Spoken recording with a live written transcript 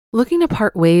Looking to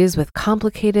part ways with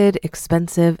complicated,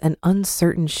 expensive, and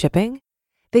uncertain shipping?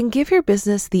 Then give your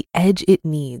business the edge it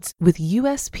needs with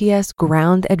USPS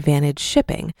Ground Advantage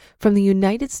shipping from the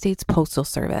United States Postal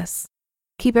Service.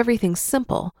 Keep everything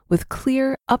simple with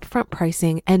clear, upfront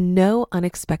pricing and no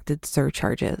unexpected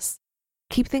surcharges.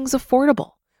 Keep things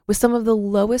affordable with some of the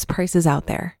lowest prices out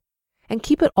there. And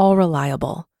keep it all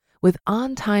reliable with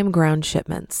on-time ground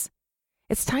shipments.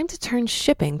 It's time to turn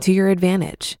shipping to your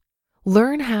advantage.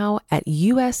 Learn how at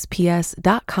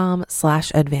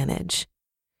USPS.com/advantage.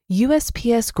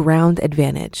 USPS Ground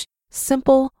Advantage.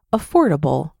 Simple,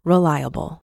 affordable,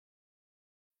 reliable.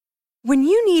 When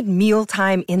you need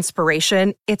mealtime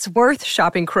inspiration, it's worth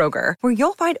shopping Kroger, where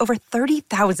you'll find over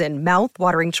 30,000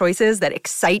 mouth-watering choices that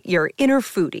excite your inner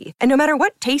foodie. And no matter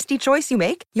what tasty choice you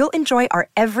make, you'll enjoy our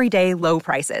everyday low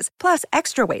prices, plus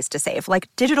extra ways to save, like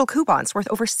digital coupons worth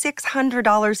over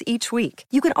 $600 each week.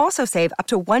 You can also save up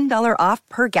to $1 off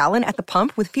per gallon at the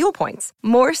pump with fuel points.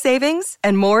 More savings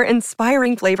and more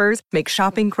inspiring flavors make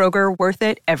shopping Kroger worth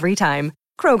it every time.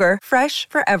 Kroger, fresh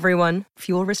for everyone.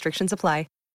 Fuel restrictions apply.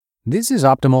 This is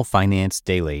Optimal Finance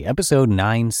Daily, episode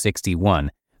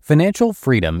 961. Financial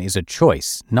Freedom is a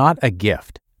Choice, Not a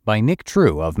Gift, by Nick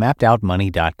True of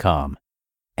MappedOutMoney.com.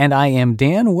 And I am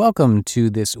Dan. Welcome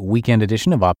to this weekend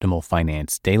edition of Optimal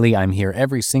Finance Daily. I'm here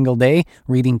every single day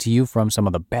reading to you from some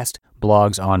of the best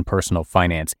blogs on personal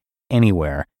finance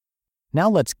anywhere. Now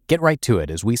let's get right to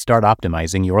it as we start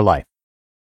optimizing your life.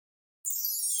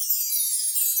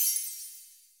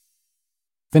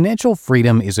 Financial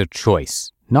Freedom is a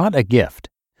Choice, Not a Gift,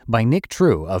 by Nick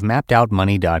True of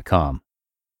MappedOutMoney.com.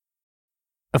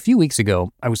 A few weeks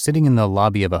ago, I was sitting in the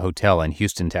lobby of a hotel in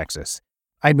Houston, Texas.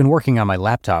 I'd been working on my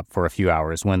laptop for a few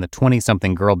hours when the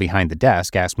 20-something girl behind the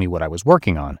desk asked me what I was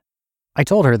working on. I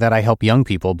told her that I help young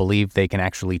people believe they can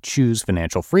actually choose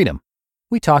financial freedom.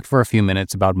 We talked for a few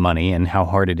minutes about money and how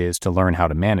hard it is to learn how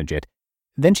to manage it.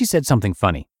 Then she said something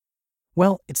funny.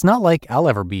 Well, it's not like I'll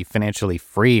ever be financially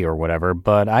free or whatever,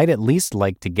 but I'd at least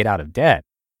like to get out of debt,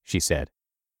 she said.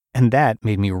 And that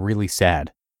made me really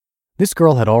sad. This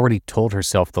girl had already told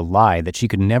herself the lie that she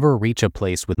could never reach a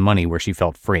place with money where she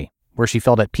felt free, where she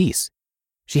felt at peace.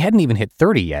 She hadn't even hit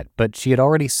 30 yet, but she had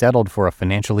already settled for a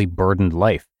financially burdened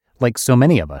life, like so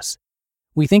many of us.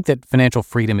 We think that financial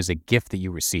freedom is a gift that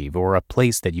you receive or a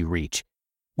place that you reach.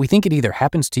 We think it either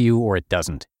happens to you or it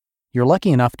doesn't. You're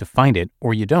lucky enough to find it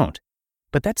or you don't.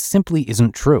 But that simply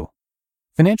isn't true.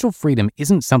 Financial freedom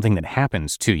isn't something that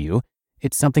happens to you.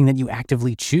 It's something that you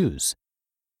actively choose.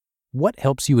 What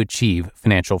helps you achieve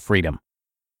financial freedom?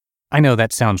 I know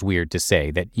that sounds weird to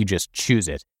say, that you just choose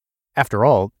it. After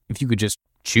all, if you could just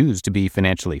choose to be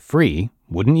financially free,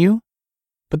 wouldn't you?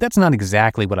 But that's not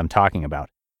exactly what I'm talking about.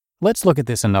 Let's look at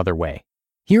this another way.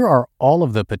 Here are all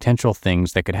of the potential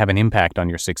things that could have an impact on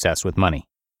your success with money.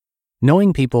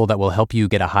 Knowing people that will help you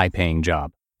get a high-paying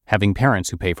job. Having parents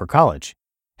who pay for college.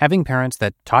 Having parents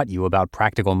that taught you about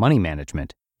practical money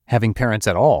management. Having parents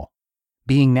at all.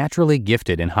 Being naturally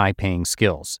gifted in high-paying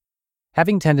skills.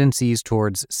 Having tendencies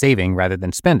towards saving rather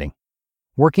than spending.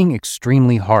 Working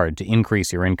extremely hard to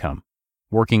increase your income.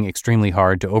 Working extremely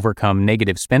hard to overcome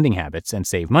negative spending habits and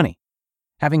save money.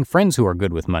 Having friends who are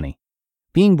good with money.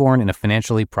 Being born in a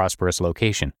financially prosperous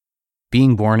location.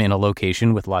 Being born in a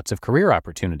location with lots of career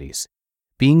opportunities.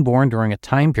 Being born during a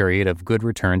time period of good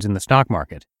returns in the stock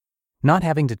market. Not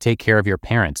having to take care of your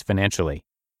parents financially.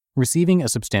 Receiving a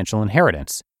substantial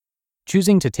inheritance.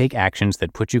 Choosing to take actions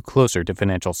that put you closer to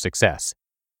financial success.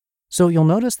 So you'll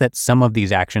notice that some of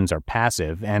these actions are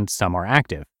passive and some are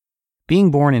active. Being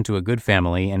born into a good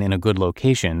family and in a good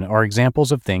location are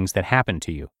examples of things that happen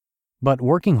to you. But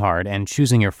working hard and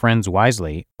choosing your friends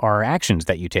wisely are actions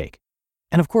that you take.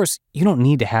 And of course, you don't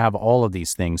need to have all of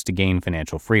these things to gain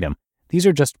financial freedom. These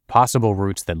are just possible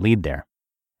routes that lead there.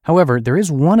 However, there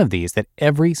is one of these that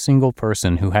every single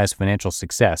person who has financial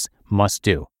success must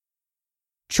do.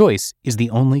 Choice is the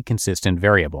only consistent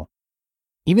variable.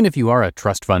 Even if you are a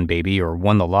trust fund baby or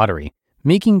won the lottery,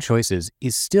 making choices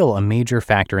is still a major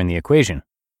factor in the equation.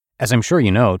 As I'm sure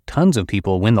you know, tons of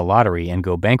people win the lottery and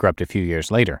go bankrupt a few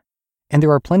years later. And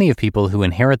there are plenty of people who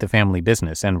inherit the family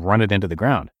business and run it into the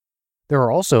ground. There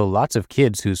are also lots of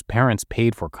kids whose parents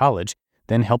paid for college,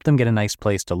 then help them get a nice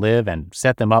place to live and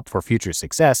set them up for future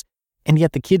success, and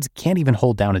yet the kids can't even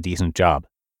hold down a decent job.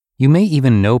 You may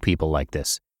even know people like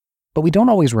this. But we don't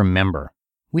always remember.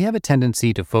 We have a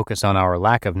tendency to focus on our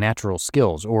lack of natural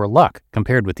skills or luck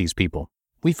compared with these people.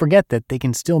 We forget that they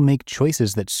can still make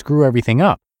choices that screw everything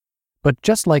up. But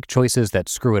just like choices that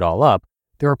screw it all up,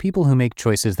 there are people who make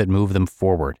choices that move them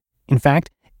forward. In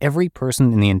fact, every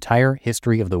person in the entire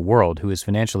history of the world who is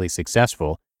financially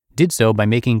successful did so by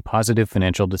making positive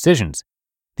financial decisions.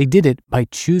 They did it by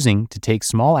choosing to take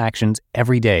small actions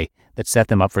every day that set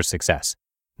them up for success.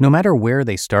 No matter where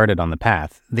they started on the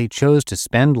path, they chose to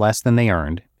spend less than they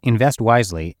earned, invest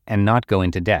wisely, and not go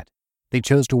into debt. They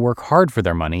chose to work hard for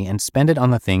their money and spend it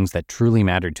on the things that truly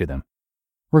mattered to them.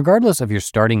 Regardless of your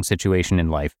starting situation in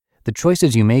life, the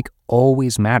choices you make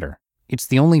always matter. It's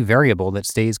the only variable that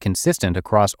stays consistent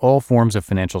across all forms of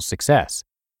financial success.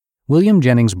 William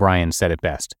Jennings Bryan said it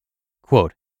best,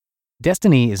 quote,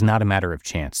 "Destiny is not a matter of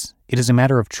chance. It is a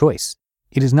matter of choice.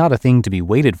 It is not a thing to be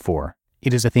waited for.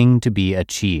 It is a thing to be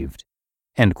achieved."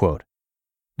 End quote.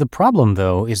 The problem,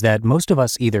 though, is that most of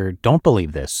us either don't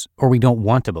believe this or we don't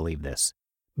want to believe this.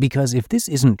 Because if this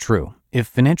isn't true, if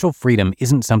financial freedom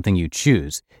isn't something you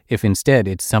choose, if instead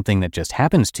it's something that just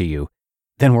happens to you,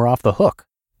 then we're off the hook.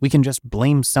 We can just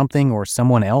blame something or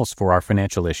someone else for our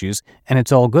financial issues and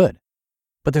it's all good.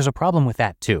 But there's a problem with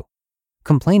that too.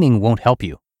 Complaining won't help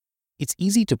you. It's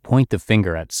easy to point the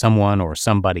finger at someone or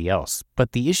somebody else,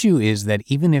 but the issue is that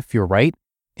even if you're right,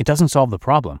 it doesn't solve the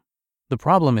problem. The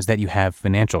problem is that you have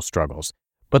financial struggles,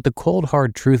 but the cold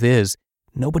hard truth is,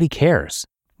 nobody cares.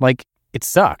 Like, it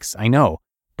sucks, I know,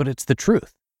 but it's the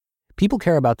truth. People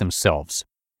care about themselves.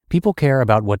 People care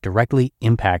about what directly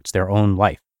impacts their own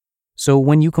life. So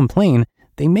when you complain,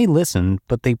 they may listen,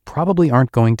 but they probably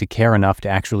aren't going to care enough to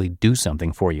actually do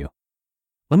something for you.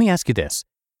 Let me ask you this.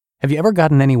 Have you ever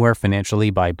gotten anywhere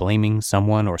financially by blaming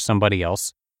someone or somebody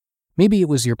else? Maybe it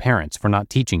was your parents for not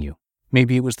teaching you.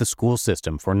 Maybe it was the school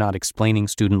system for not explaining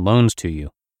student loans to you.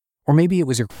 Or maybe it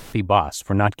was your crappy boss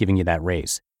for not giving you that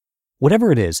raise.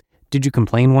 Whatever it is, did you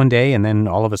complain one day and then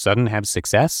all of a sudden have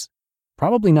success?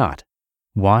 Probably not.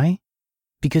 Why?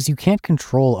 Because you can't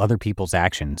control other people's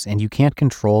actions and you can't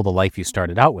control the life you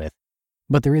started out with.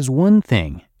 But there is one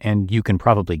thing, and you can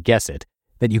probably guess it,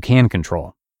 that you can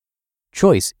control.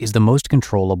 Choice is the most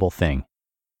controllable thing.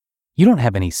 You don't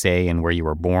have any say in where you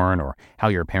were born or how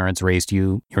your parents raised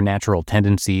you, your natural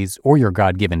tendencies, or your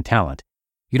God-given talent.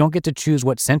 You don't get to choose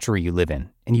what century you live in,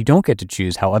 and you don't get to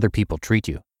choose how other people treat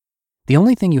you. The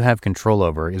only thing you have control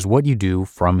over is what you do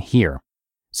from here.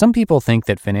 Some people think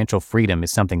that financial freedom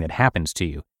is something that happens to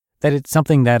you, that it's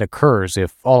something that occurs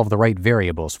if all of the right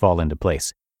variables fall into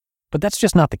place. But that's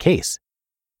just not the case.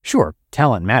 Sure,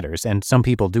 talent matters, and some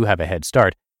people do have a head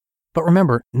start, but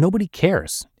remember, nobody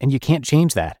cares, and you can't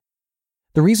change that.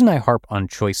 The reason I harp on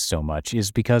choice so much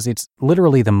is because it's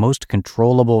literally the most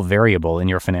controllable variable in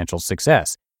your financial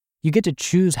success. You get to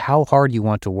choose how hard you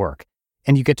want to work,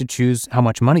 and you get to choose how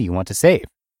much money you want to save.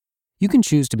 You can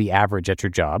choose to be average at your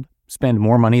job, spend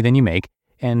more money than you make,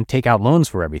 and take out loans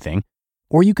for everything,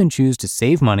 or you can choose to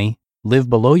save money, live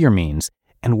below your means,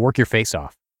 and work your face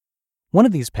off. One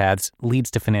of these paths leads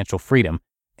to financial freedom,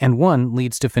 and one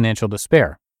leads to financial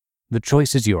despair. The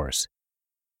choice is yours.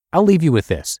 I'll leave you with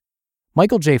this.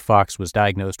 Michael J. Fox was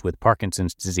diagnosed with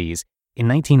Parkinson's disease in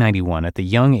 1991 at the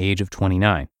young age of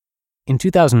 29. In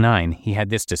 2009, he had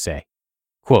this to say,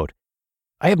 quote,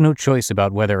 "I have no choice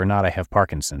about whether or not I have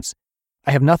Parkinson's.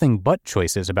 I have nothing but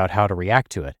choices about how to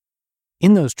react to it.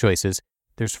 In those choices,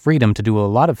 there's freedom to do a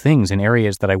lot of things in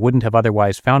areas that I wouldn't have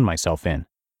otherwise found myself in."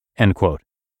 End quote.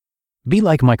 Be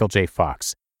like Michael J.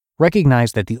 Fox.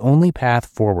 Recognize that the only path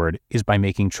forward is by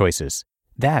making choices.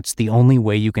 That's the only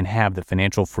way you can have the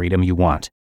financial freedom you want.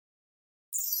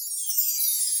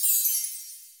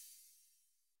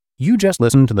 You just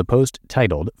listened to the post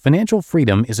titled "Financial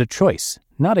Freedom is a Choice,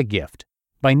 Not a Gift"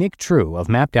 by Nick True of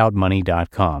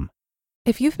MappedOutMoney.com.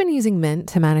 If you've been using Mint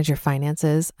to manage your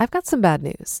finances, I've got some bad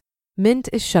news. Mint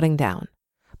is shutting down.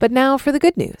 But now for the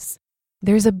good news.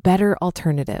 There's a better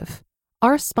alternative.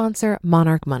 Our sponsor,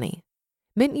 Monarch Money.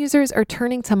 Mint users are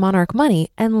turning to Monarch Money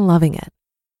and loving it.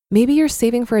 Maybe you're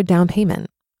saving for a down payment,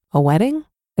 a wedding,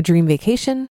 a dream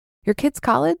vacation, your kid's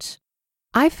college.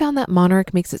 I've found that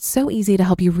Monarch makes it so easy to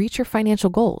help you reach your financial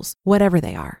goals, whatever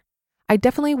they are. I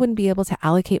definitely wouldn't be able to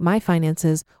allocate my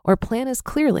finances or plan as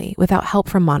clearly without help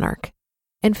from Monarch.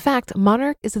 In fact,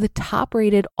 Monarch is the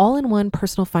top-rated all-in-one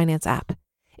personal finance app.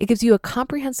 It gives you a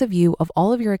comprehensive view of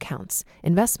all of your accounts,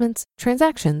 investments,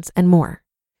 transactions, and more.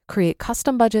 Create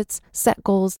custom budgets, set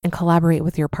goals, and collaborate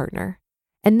with your partner.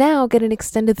 And now get an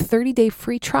extended 30-day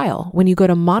free trial when you go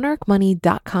to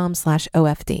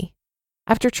monarchmoney.com/OFD.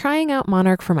 After trying out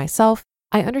Monarch for myself,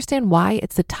 I understand why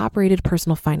it's the top-rated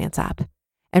personal finance app.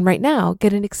 And right now,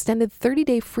 get an extended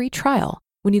 30-day free trial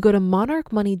when you go to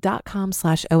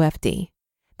monarchmoney.com/OFD.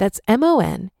 That's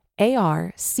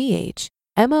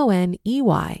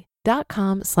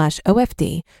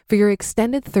monarchmoney.com/OFD for your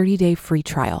extended 30-day free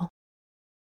trial.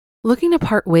 Looking to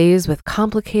part ways with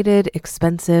complicated,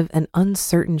 expensive, and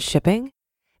uncertain shipping?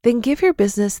 Then give your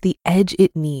business the edge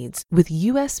it needs with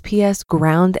USPS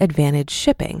Ground Advantage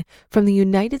shipping from the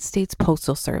United States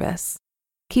Postal Service.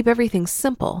 Keep everything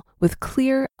simple with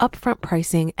clear, upfront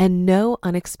pricing and no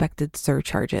unexpected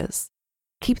surcharges.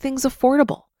 Keep things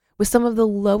affordable with some of the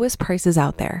lowest prices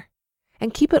out there.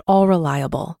 And keep it all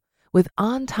reliable with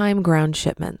on-time ground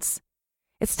shipments.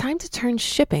 It's time to turn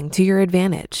shipping to your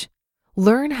advantage.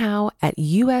 Learn how at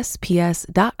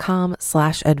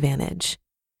USPS.com/advantage.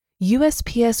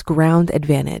 USPS Ground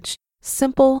Advantage.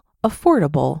 Simple,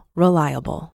 affordable,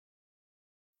 reliable.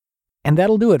 And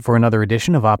that'll do it for another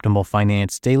edition of Optimal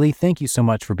Finance Daily. Thank you so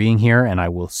much for being here, and I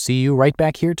will see you right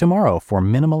back here tomorrow for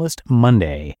Minimalist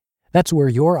Monday. That's where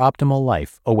your optimal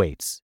life awaits.